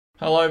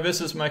Hello, this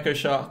is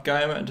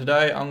MakoSharkgamer, and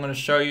today I'm going to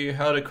show you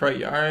how to create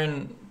your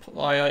own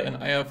player in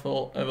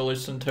AFL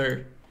Evolution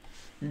 2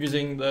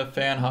 using the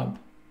fan hub.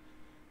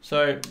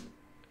 So,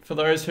 for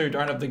those who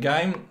don't have the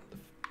game,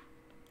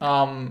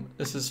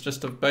 this is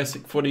just a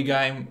basic footy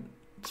game.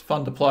 It's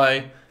fun to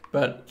play,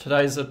 but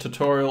today's a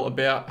tutorial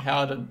about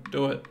how to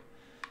do it.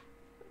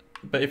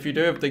 But if you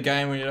do have the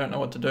game and you don't know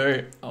what to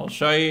do, I'll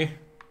show you.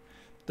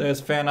 There's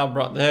fan hub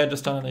right there,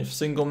 just underneath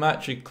single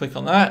match. You click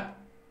on that.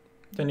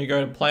 Then you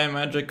go to Player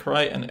Manager,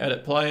 create and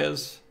edit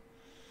players.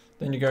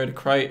 Then you go to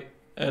create,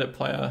 edit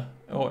player,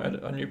 or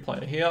edit a new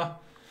player here.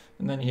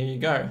 And then here you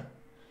go.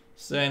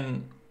 So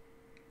then,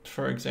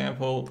 for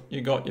example,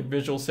 you got your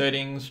visual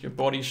settings, your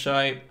body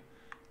shape.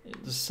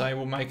 Just say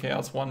we'll make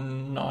ours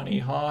 190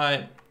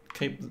 height,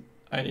 keep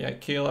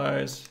 88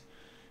 kilos.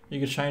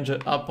 You can change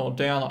it up or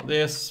down like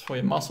this for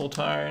your muscle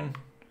tone,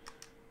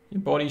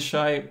 your body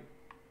shape.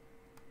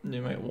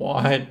 You make it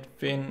wide,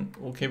 thin,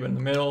 we'll keep it in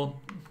the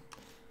middle.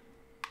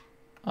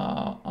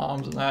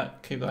 Arms and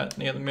that, keep that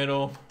near the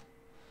middle.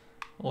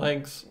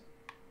 Legs,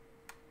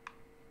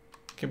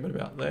 keep it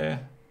about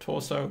there.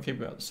 Torso, keep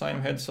it about the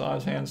same. Head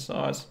size, hand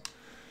size.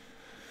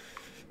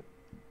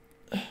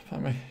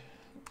 Pardon me.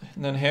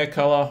 And then hair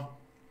color.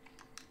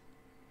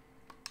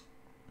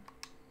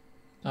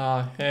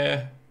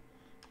 Hair.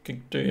 You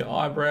could do your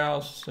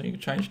eyebrows, so you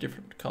can change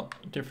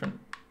different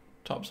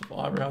types of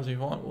eyebrows if you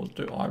want. We'll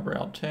do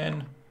eyebrow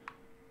 10.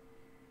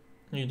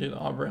 You do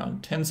the eyebrow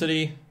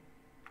intensity.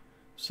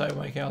 Say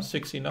we'll make ours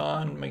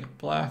 69, make it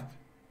black.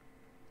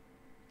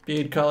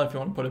 Beard color if you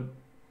want to put a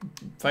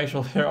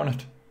facial hair on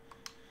it.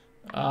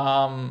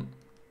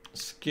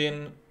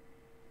 Skin,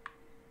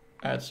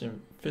 add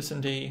some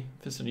vicinity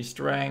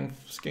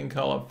strength, skin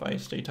color,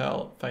 face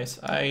detail, face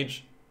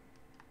age.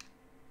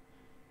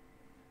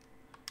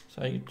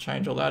 So you can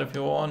change all that if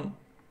you want.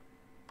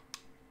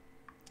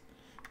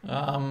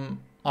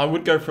 I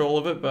would go through all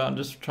of it, but I'm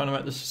just trying to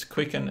make this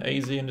quick and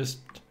easy and just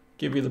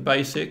give you the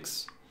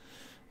basics.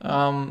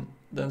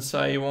 Then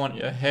say you want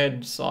your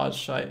head size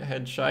shape,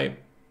 head shape,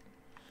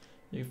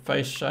 your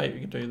face shape, you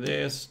can do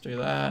this, do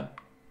that.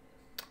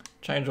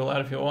 Change all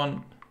that if you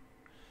want.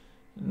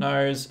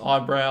 Nose,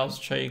 eyebrows,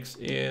 cheeks,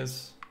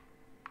 ears.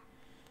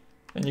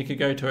 Then you could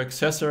go to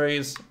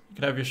accessories. You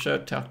could have your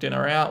shirt tucked in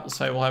or out. We'll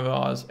say we'll have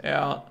our eyes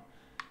out.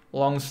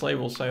 Long sleeve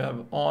we'll say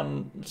have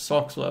on.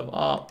 Socks we'll have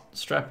up.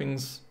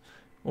 Strappings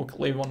we'll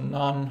leave on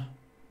none.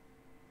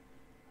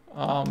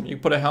 You can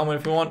put a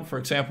helmet if you want. For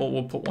example,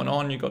 we'll put one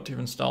on. You've got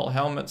different style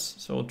helmets.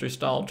 So we'll do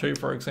style 2,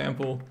 for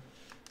example.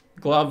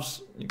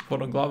 Gloves, you can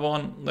put a glove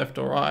on, left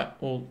or right.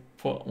 We'll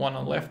put one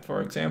on left, for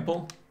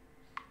example.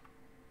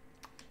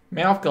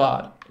 Mouth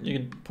guard, you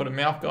can put a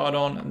mouth guard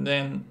on, and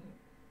then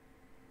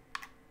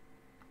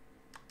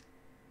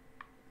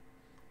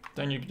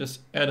you can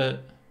just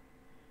edit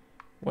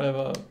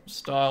whatever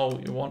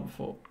style you want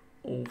for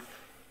all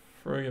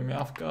through your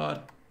mouth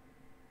guard.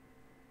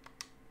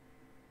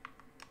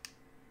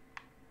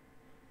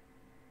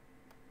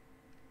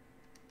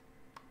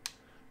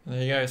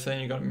 There you go, so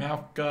then you've got a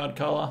mouth guard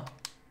color.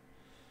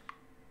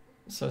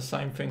 So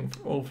same thing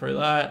all through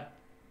that.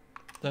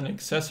 Then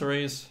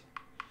accessories,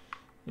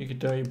 you could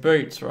do your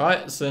boots,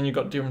 right? So then you've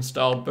got different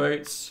style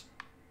boots.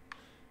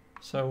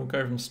 So we'll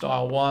go from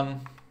style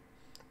 1.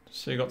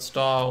 So you've got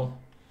style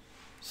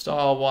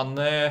 1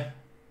 there.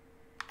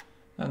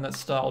 And that's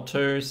style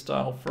 2,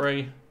 style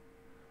 3.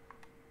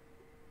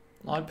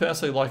 I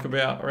personally like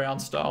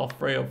around style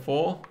 3 or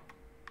 4.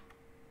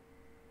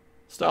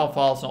 Style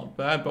 5's not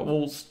bad, but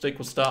we'll stick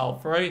with style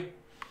 3.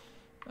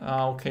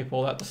 I'll keep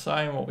all that the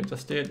same, what we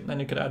just did.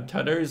 Then you could add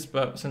tattoos,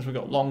 but since we've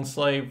got long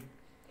sleeve,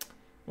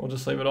 we'll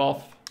just leave it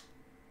off.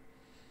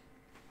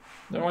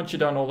 Then once you've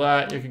done all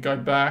that, you could go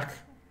back.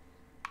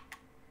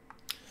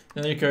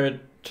 Then you go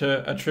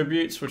to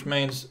attributes, which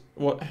means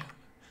what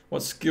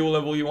skill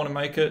level you want to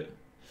make it.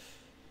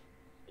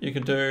 You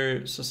could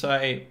do, so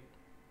say,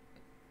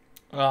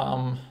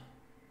 you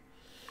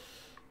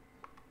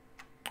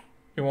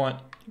want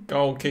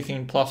goal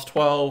kicking plus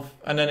 12,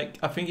 and then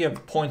I think you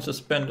have points to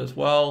spend as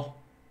well.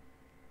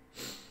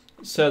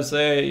 It says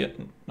there,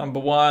 number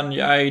 1,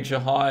 your age,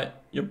 your height,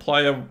 your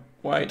player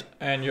weight,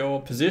 and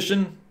your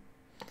position.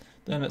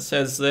 Then it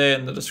says there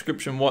in the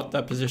description what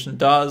that position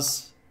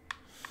does.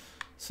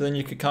 So then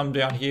you could come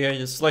down here,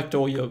 you select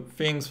all your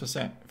things.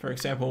 For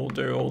example, we'll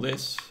do all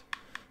this.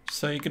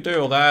 So you could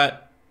do all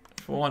that.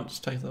 If you want,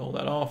 just take all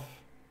that off.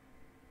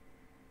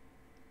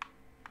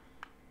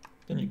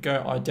 Then you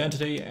go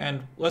identity,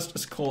 and let's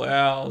just call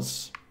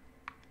ours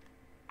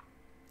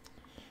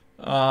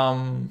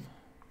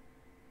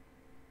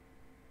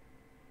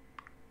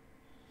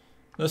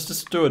let's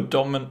just do a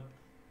dominant.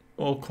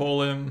 We'll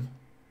call him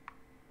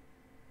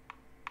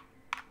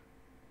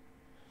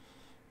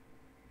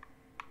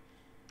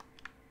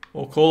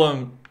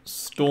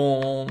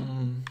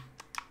Storm.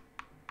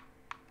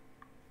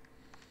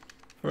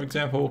 For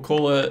example, we'll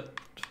call it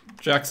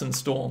Jackson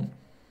Storm.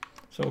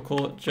 So we'll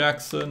call it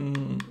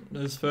Jackson,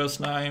 his first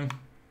name.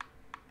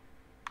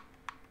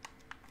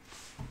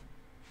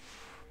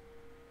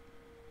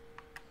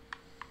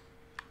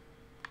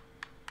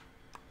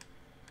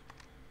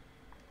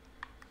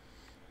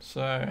 So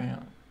hang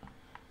on.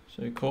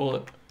 So you call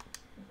it,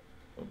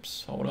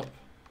 oops, hold up.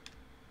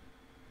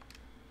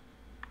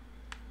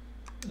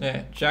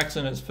 Yeah,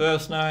 Jackson is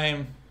first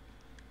name.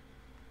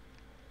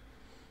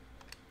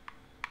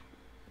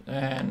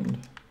 And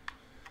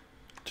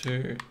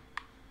to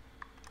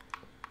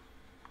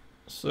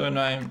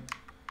surname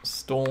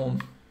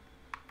Storm.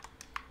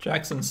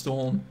 Jackson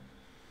Storm.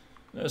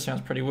 That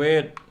sounds pretty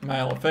weird.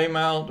 Male or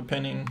female,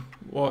 depending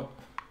what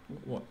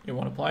you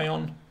want to play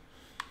on.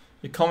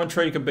 Your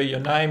commentary could be your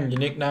name, your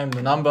nickname,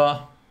 the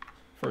number.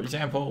 For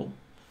example,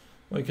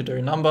 we could do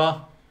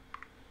number.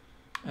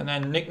 And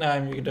then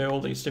nickname, you could do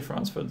all these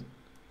different ones.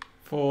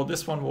 For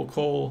this one, we'll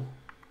call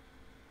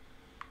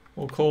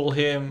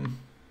him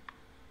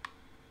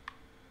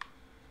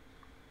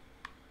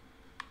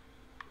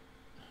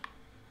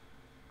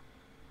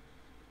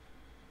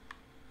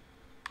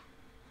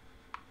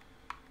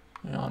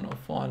I'll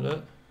find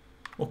it.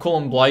 We'll call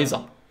him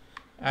Blazer.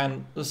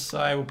 And let's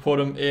say we'll put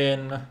him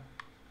in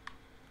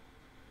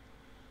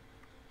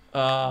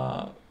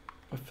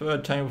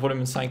preferred team, we'll put him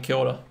in St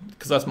Kilda,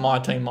 because that's my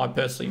team I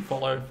personally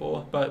follow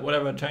for. But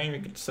whatever team, you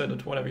can set it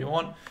to whatever you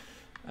want.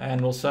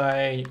 And we'll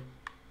say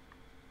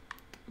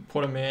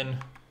put him in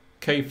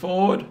key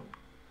forward.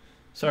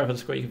 Sorry for the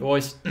squeaky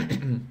voice.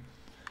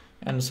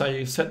 And so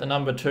you set the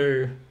number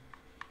to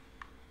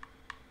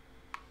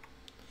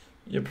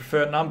your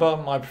preferred number.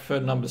 My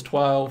preferred number is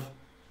 12.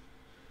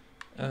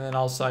 And then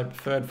I'll say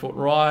preferred foot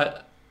right.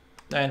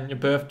 And your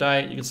birth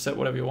date, you can set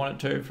whatever you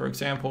want it to. For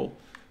example,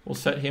 we'll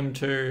set him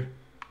to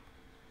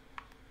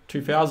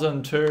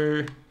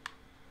 2002,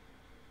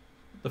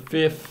 the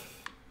 5th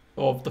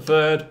of the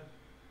 3rd.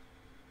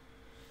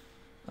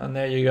 And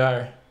there you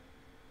go.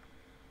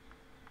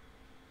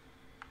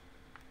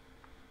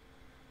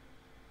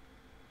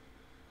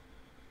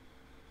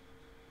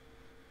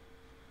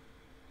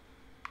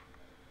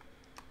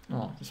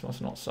 Oh, this one's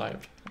not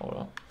saved. Hold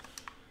on.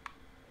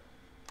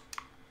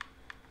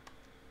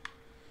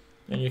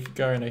 And you could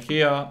go into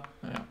here.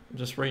 Yeah,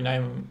 just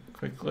rename them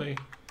quickly.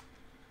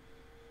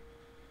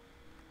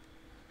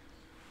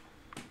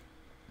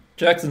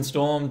 Jackson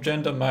Storm,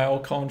 gender male,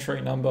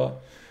 commentary number,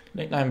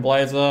 nickname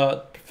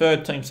Blazer,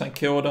 preferred team St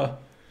Kilda,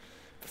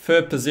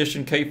 preferred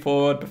position key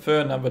forward,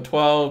 preferred number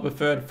 12,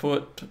 preferred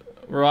foot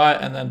right,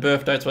 and then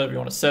birth dates, whatever you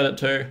want to set it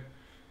to.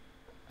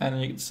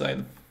 And you can say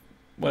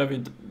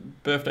whatever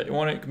birthday you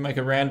want. You can make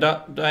a round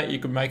up date. You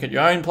could make it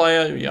your own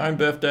player, your own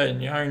birthday,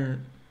 and your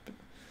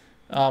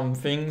own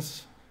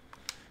things.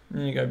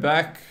 And you go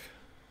back.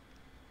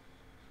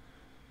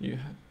 You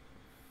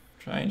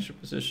change the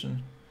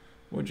position.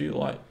 Would you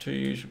like to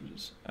use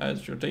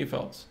as your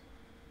defaults?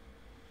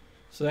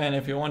 So then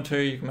if you want to,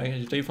 you can make it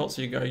your default.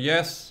 So you go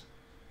yes.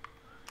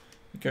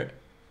 You go,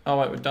 oh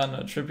wait, we've done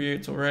the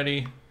attributes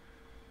already.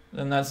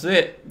 Then that's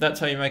it. That's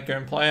how you make your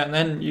own player. And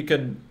then you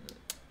can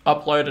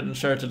upload it and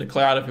share it to the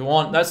cloud if you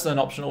want. That's an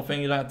optional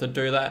thing. You don't have to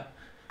do that.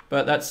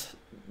 But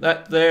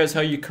that there is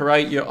how you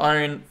create your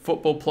own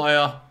football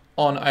player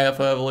on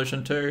AFL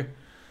Evolution 2.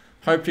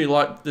 Hope you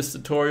liked this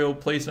tutorial.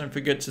 Please don't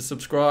forget to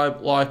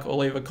subscribe, like, or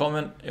leave a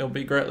comment. It'll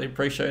be greatly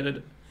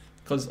appreciated,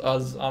 because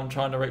I'm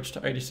trying to reach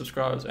to 80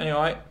 subscribers.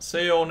 Anyway,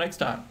 see you all next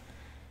time.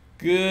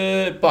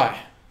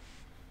 Goodbye.